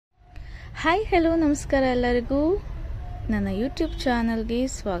Hi hello ನಮಸ್ಕಾರ ಎಲ್ಲರಿಗೂ ನನ್ನ ಯೂಟ್ಯೂಬ್ ಚಾನಲ್ಗೆ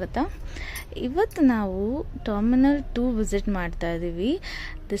ಸ್ವಾಗತ. ಇವತ್ತು ನಾವು ಟರ್ಮಿನಲ್ 2 ವಿಸಿಟ್ ಮಾಡ್ತಾ ಇದ್ದೀವಿ.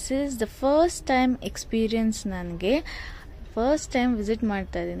 This is the first time experience. ನನಗೆ ಫಸ್ಟ್ ಟೈಮ್ ವಿಸಿಟ್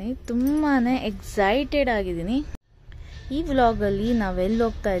ಮಾಡ್ತಾ ಇದ್ದೀನಿ. ತುಂಬಾ ಎಕ್ಸೈಟೆಡ್ ಆಗಿದ್ದೀನಿ. ಈ ವ್ಲಾಗಲ್ಲಿ ನಾವೆಲ್ಲಿ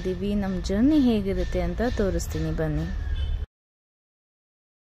ಹೋಗ್ತಾ ಇದ್ದೀವಿ, ನಮ್ಮ ಜರ್ನಿ ಹೇಗಿರುತ್ತೆ ಅಂತ ತೋರಿಸ್ತೀನಿ ಬನ್ನಿ.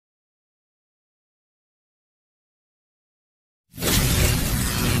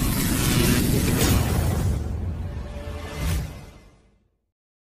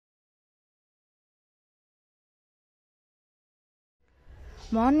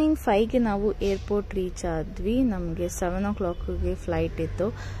 ಮಾರ್ನಿಂಗ್ 5ಗೆ ನಾವು ಏರ್ಪೋರ್ಟ್ ರೀಚ್ ಆದ್ವಿ. ನಮಗೆ 7 o'clockಗೆ ಫ್ಲೈಟ್ ಇತ್ತು.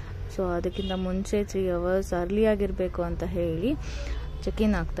 ಸೊ ಅದಕ್ಕಿಂತ ಮುಂಚೆ 3 hours ಅರ್ಲಿ ಆಗಿರಬೇಕು ಅಂತ ಹೇಳಿ ಚೆಕ್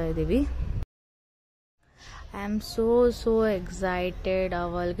ಇನ್ ಆಗ್ತಾ ಇದ್ದೀವಿ. I am so excited.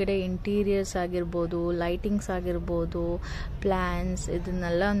 ಒಳಗಡೆ ಇಂಟೀರಿಯರ್ಸ್ ಆಗಿರ್ಬೋದು, ಲೈಟಿಂಗ್ಸ್ ಆಗಿರ್ಬೋದು, ಪ್ಲ್ಯಾನ್ಸ್,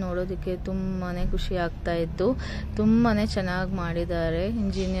 ಇದನ್ನೆಲ್ಲ ನೋಡೋದಕ್ಕೆ ತುಂಬಾ ಖುಷಿ ಆಗ್ತಾ ಇತ್ತು. ತುಂಬಾ ಚೆನ್ನಾಗಿ ಮಾಡಿದ್ದಾರೆ.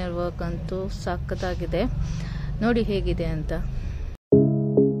 ಇಂಜಿನಿಯರ್ ವರ್ಕ್ ಅಂತೂ ಸಖತ್ತಾಗಿದೆ. ನೋಡಿ ಹೇಗಿದೆ ಅಂತ.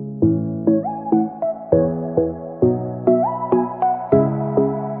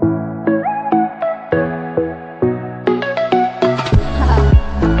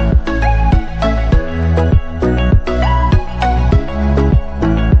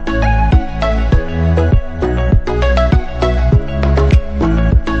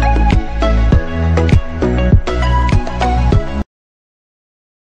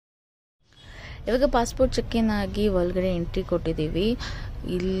 ಇವಾಗ ಪಾಸ್ಪೋರ್ಟ್ ಚೆಕ್ ಇನ್ ಆಗಿ ಒಳಗಡೆ ಎಂಟ್ರಿ ಕೊಟ್ಟಿದ್ದೀವಿ.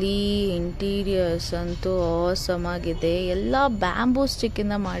 ಇಲ್ಲಿ ಇಂಟೀರಿಯರ್ಸ್ ಅಂತೂ ಆಸಮ್ ಆಗಿದೆ. ಎಲ್ಲ ಬ್ಯಾಂಬೂ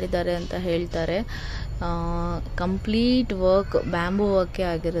ಸ್ಟಿಕ್ಕಿಂದ ಮಾಡಿದ್ದಾರೆ ಅಂತ ಹೇಳ್ತಾರೆ. ಕಂಪ್ಲೀಟ್ ವರ್ಕ್ ಬ್ಯಾಂಬೂ ವರ್ಕೇ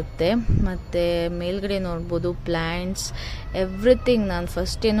ಆಗಿರುತ್ತೆ. ಮತ್ತು ಮೇಲ್ಗಡೆ ನೋಡ್ಬೋದು ಪ್ಲ್ಯಾಂಟ್ಸ್, ಎವ್ರಿಥಿಂಗ್. ನಾನು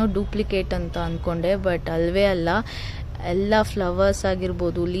ಫಸ್ಟ್ ಏನೋ ಡೂಪ್ಲಿಕೇಟ್ ಅಂತ ಅಂದ್ಕೊಂಡೆ, ಬಟ್ ಅಲ್ವೇ ಅಲ್ಲ. ಎಲ್ಲ ಫ್ಲವರ್ಸ್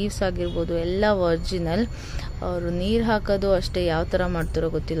ಆಗಿರ್ಬೋದು, ಲೀವ್ಸ್ ಆಗಿರ್ಬೋದು, ಎಲ್ಲ ಒರಿಜಿನಲ್. ಅವರು ನೀರು ಹಾಕೋದು ಅಷ್ಟೇ ಯಾವ ಥರ ಮಾಡ್ತಾರೋ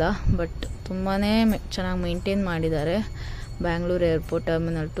ಗೊತ್ತಿಲ್ಲ, ಬಟ್ ತುಂಬಾ ಚೆನ್ನಾಗಿ ಮೇಂಟೈನ್ ಮಾಡಿದ್ದಾರೆ. ಬ್ಯಾಂಗ್ಳೂರು ಏರ್ಪೋರ್ಟ್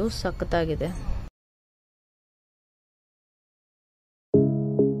ಟರ್ಮಿನಲ್ 2 ಸಖತ್ತಾಗಿದೆ.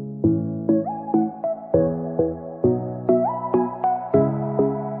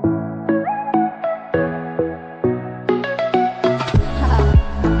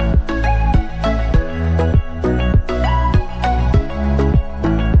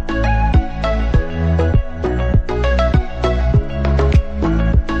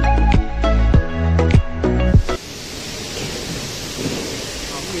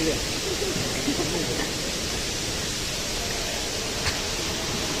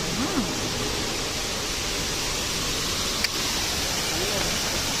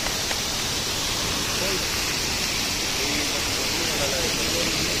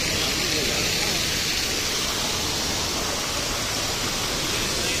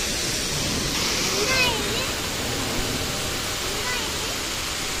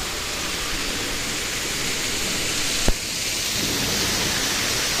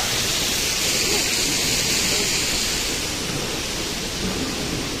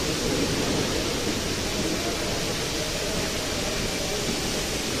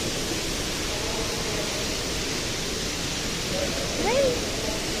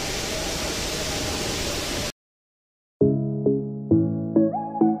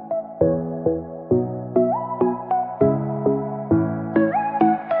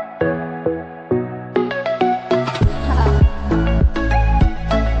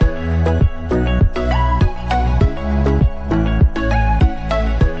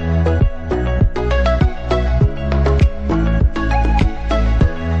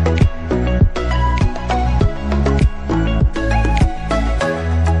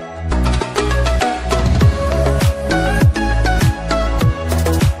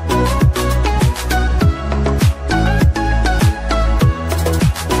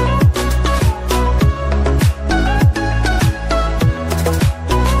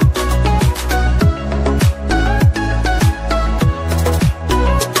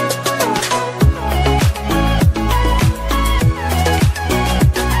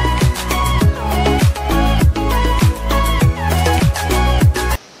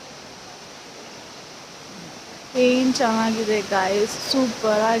 ಏನು ಚೆನ್ನಾಗಿದೆ ಗಾಯ್ಸ್,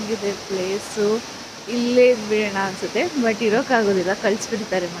 ಸೂಪರ್ ಆಗಿದೆ ಪ್ಲೇಸು. ಇಲ್ಲೇ ಬಿಡೋಣ ಅನಿಸುತ್ತೆ, ಬಟ್ ಇರೋಕ್ಕಾಗೋದಿಲ್ಲ,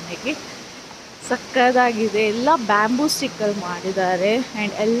 ಕಳಿಸ್ಬಿಡ್ತಾರೆ ಮನೆಗೆ. ಸಕ್ಕದಾಗಿದೆ. ಎಲ್ಲ ಬ್ಯಾಂಬೂ ಸ್ಟಿಕ್ಕಲ್ಲಿ ಮಾಡಿದ್ದಾರೆ.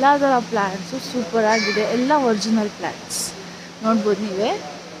 ಆ್ಯಂಡ್ ಎಲ್ಲ ಥರ ಪ್ಲ್ಯಾಂಟ್ಸು ಸೂಪರ್ ಆಗಿದೆ. ಎಲ್ಲ ಒರಿಜಿನಲ್ ಪ್ಲ್ಯಾಂಟ್ಸ್ ನೋಡ್ಬೋದು ನೀವೇ.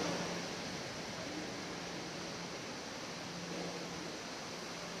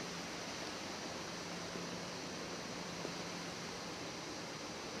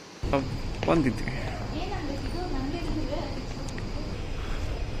 ಬಂದಿದ್ವಿ.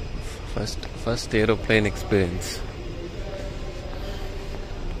 First aeroplane experience.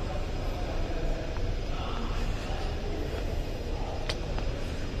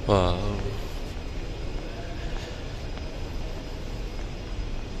 Wow.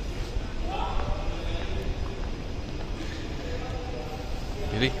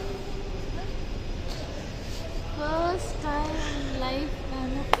 Really? First time in life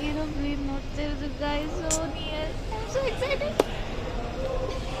I'm aeroplane not there, the guy so near. I'm so excited.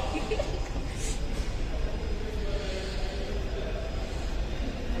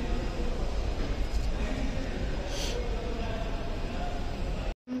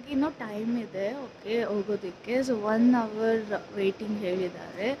 ಇನ್ನೂ ಟೈಮ್ ಇದೆ ಓಕೆ ಹೋಗೋದಕ್ಕೆ. ಸೊ 1 hour ವೇಟಿಂಗ್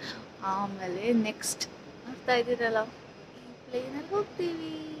ಹೇಳಿದ್ದಾರೆ. ಆಮೇಲೆ ನೆಕ್ಸ್ಟ್ ನೋಡ್ತಾ ಇದ್ದೀರಲ್ಲ ಈ ಪ್ಲೇನಲ್ಲಿ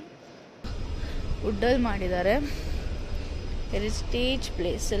ಹೋಗ್ತೀವಿ. ವುಡ್ಡಲ್ಲಿ ಮಾಡಿದ್ದಾರೆ. Heritage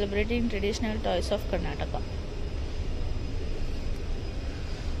place celebrating traditional toys of Karnataka.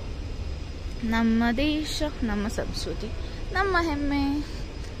 ನಮ್ಮ ದೇಶ, ನಮ್ಮ ಸಂಸ್ಕೃತಿ, ನಮ್ಮ ಹೆಮ್ಮೆ.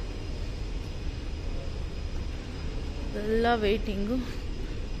 ಎಲ್ಲ ವೇಟಿಂಗು,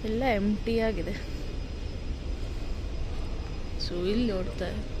 ಎಲ್ಲ ಎಂಟಿ ಆಗಿದೆ. ಸೊ ಇಲ್ಲಿ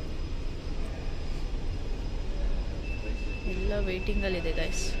ನೋಡ್ತಾರೆ ಎಲ್ಲ ವೇಟಿಂಗಲ್ಲಿದೆ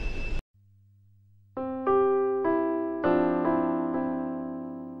ಗೈಸ್.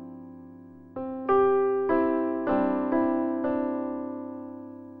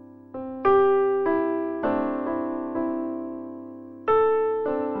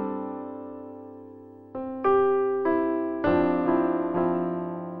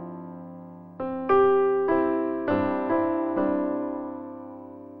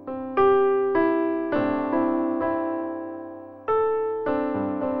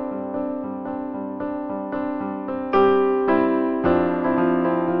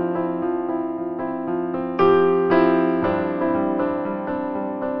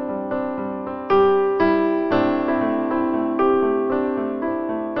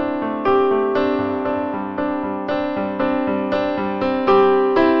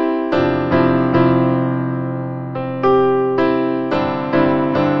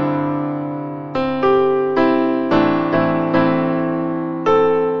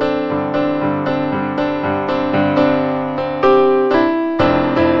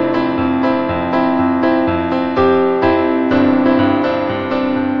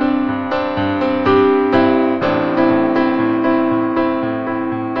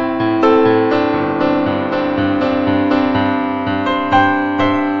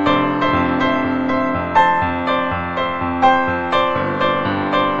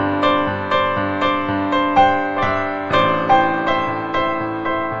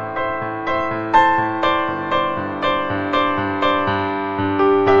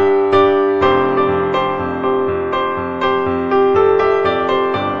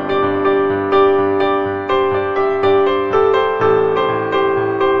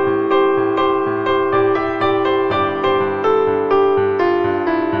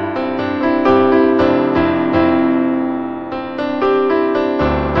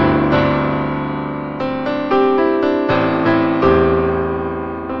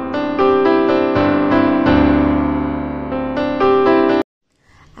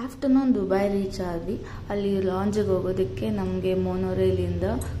 ಆಫ್ಟರ್ನೂನ್ ದುಬೈ ರೀಚ್ ಆದ್ವಿ. ಅಲ್ಲಿ ಲಾಂಜಿಗೆ ಹೋಗೋದಕ್ಕೆ ನಮಗೆ ಮೋನೋರೇಲಿಂದ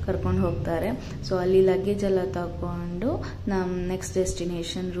ಕರ್ಕೊಂಡು ಹೋಗ್ತಾರೆ. ಸೊ ಅಲ್ಲಿ ಲಗೇಜ್ ಎಲ್ಲ ತಗೊಂಡು ನಮ್ಮ ನೆಕ್ಸ್ಟ್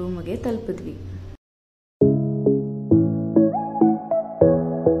ಡೆಸ್ಟಿನೇಷನ್ ರೂಮ್ಗೆ ತಲುಪಿದ್ವಿ.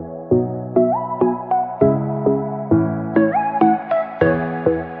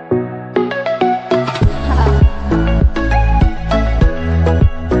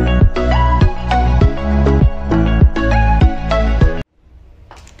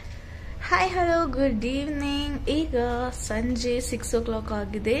 Good evening. ಈಗ ಸಂಜೆ 6 o'clock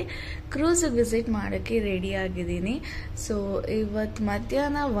ಆಗಿದೆ. ಕ್ರೂಸಿಗೆ ವಿಸಿಟ್ ಮಾಡೋಕ್ಕೆ ರೆಡಿ ಆಗಿದ್ದೀನಿ. ಸೊ ಇವತ್ತು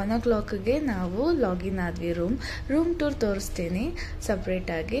ಮಧ್ಯಾಹ್ನ 1 o'clockಗೆ ನಾವು ಲಾಗಿನ್ ಆದ್ವಿ. ರೂಮ್ ಟೂರ್ ತೋರಿಸ್ತೀನಿ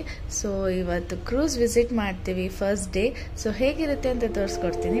ಸಪ್ರೇಟಾಗಿ. ಸೊ ಇವತ್ತು ಕ್ರೂಸ್ ವಿಸಿಟ್ ಮಾಡ್ತೀವಿ ಫಸ್ಟ್ ಡೇ. ಸೊ ಹೇಗಿರುತ್ತೆ ಅಂತ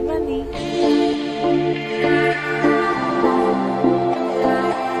ತೋರಿಸ್ಕೊಡ್ತೀನಿ, ಬನ್ನಿ.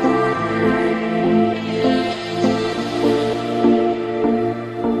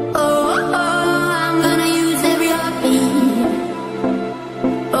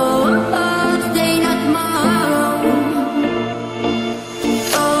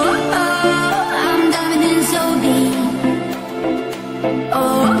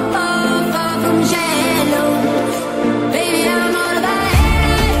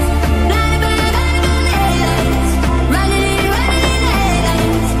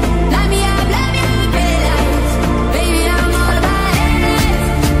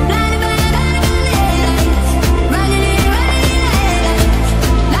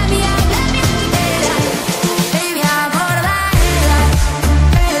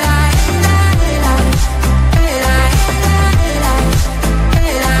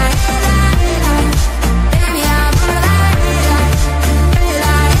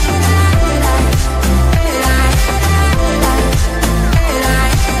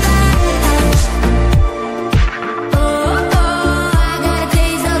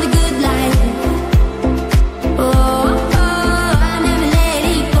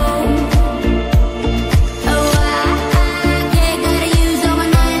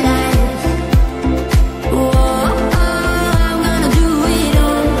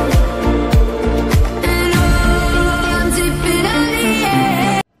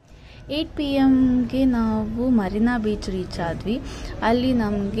 8 PM ನಾವು ಮರೀನಾ ಬೀಚ್ ರೀಚ್ ಆದ್ವಿ. ಅಲ್ಲಿ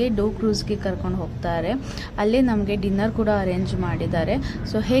ನಮಗೆ ಡೋ ಕ್ರೂಸ್ಗೆ ಕರ್ಕೊಂಡು ಹೋಗ್ತಾರೆ. ಅಲ್ಲೇ ನಮಗೆ ಡಿನ್ನರ್ ಕೂಡ ಅರೇಂಜ್ ಮಾಡಿದ್ದಾರೆ.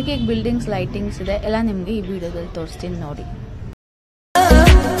 ಸೊ ಹೇಗೆ ಬಿಲ್ಡಿಂಗ್ಸ್ ಲೈಟಿಂಗ್ಸ್ ಇದೆ ಎಲ್ಲ ನಿಮಗೆ ಈ ವಿಡಿಯೋದಲ್ಲಿ ತೋರಿಸ್ತೀನಿ ನೋಡಿ.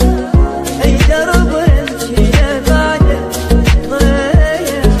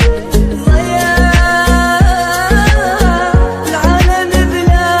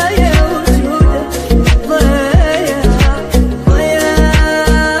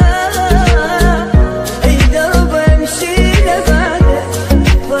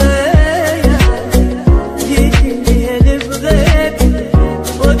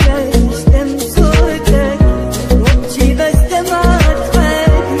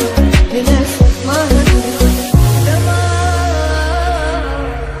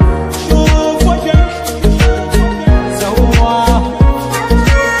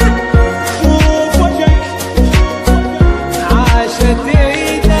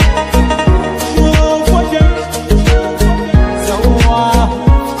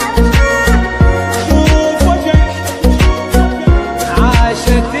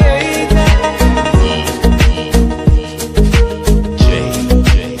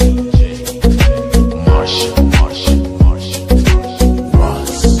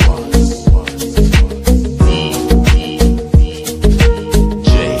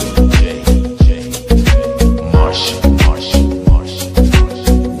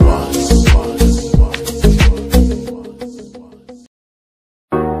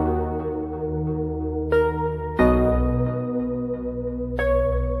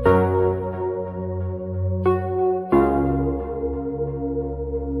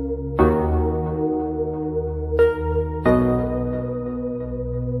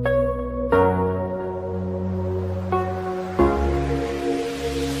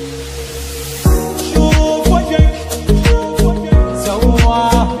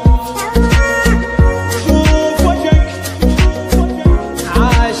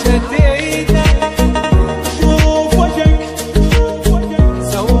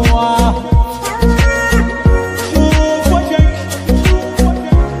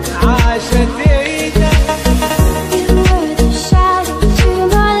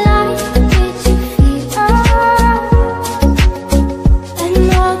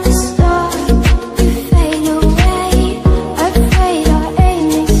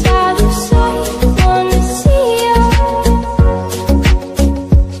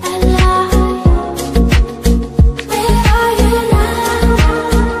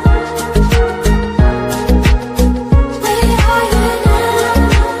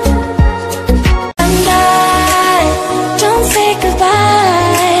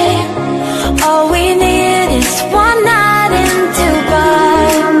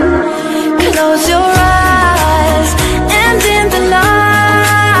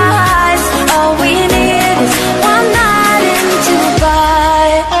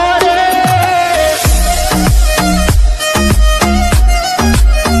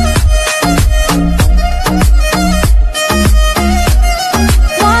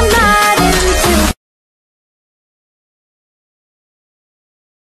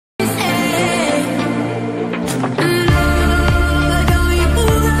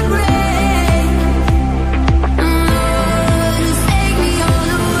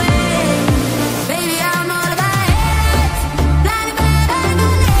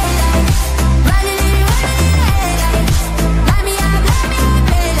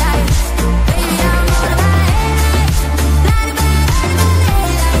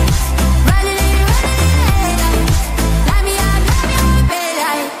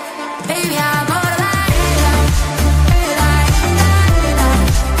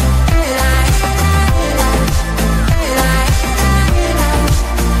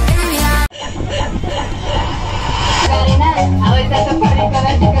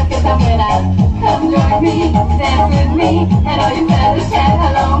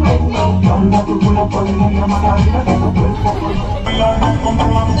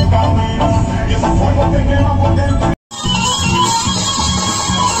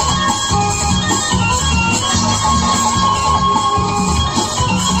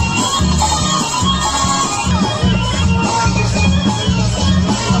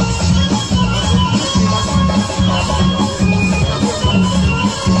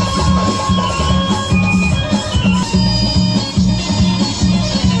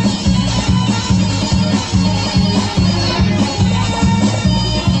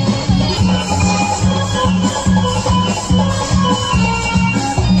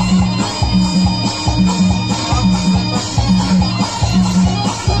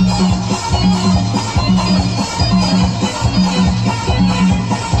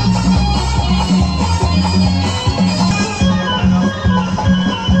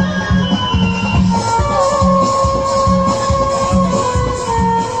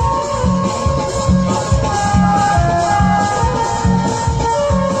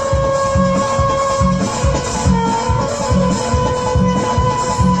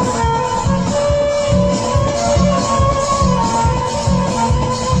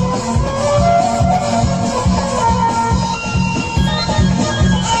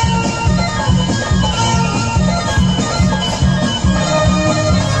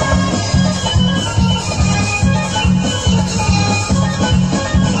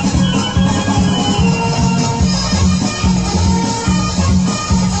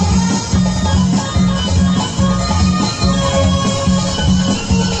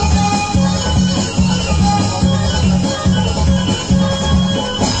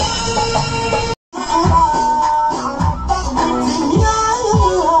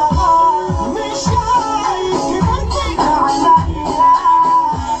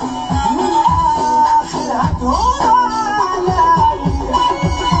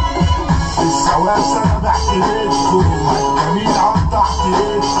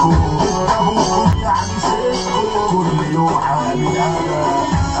 ಈ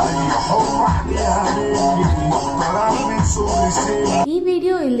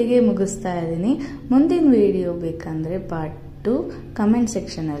ವಿಡಿಯೋ ಇಲ್ಲಿಗೆ ಮುಗಿಸ್ತಾ ಇದ್ದೀನಿ. ಮುಂದಿನ ವಿಡಿಯೋ ಬೇಕಂದ್ರೆ ಪಾರ್ಟ್ 2 ಕಮೆಂಟ್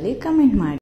ಸೆಕ್ಷನ್ ಅಲ್ಲಿ ಕಮೆಂಟ್ ಮಾಡಿ.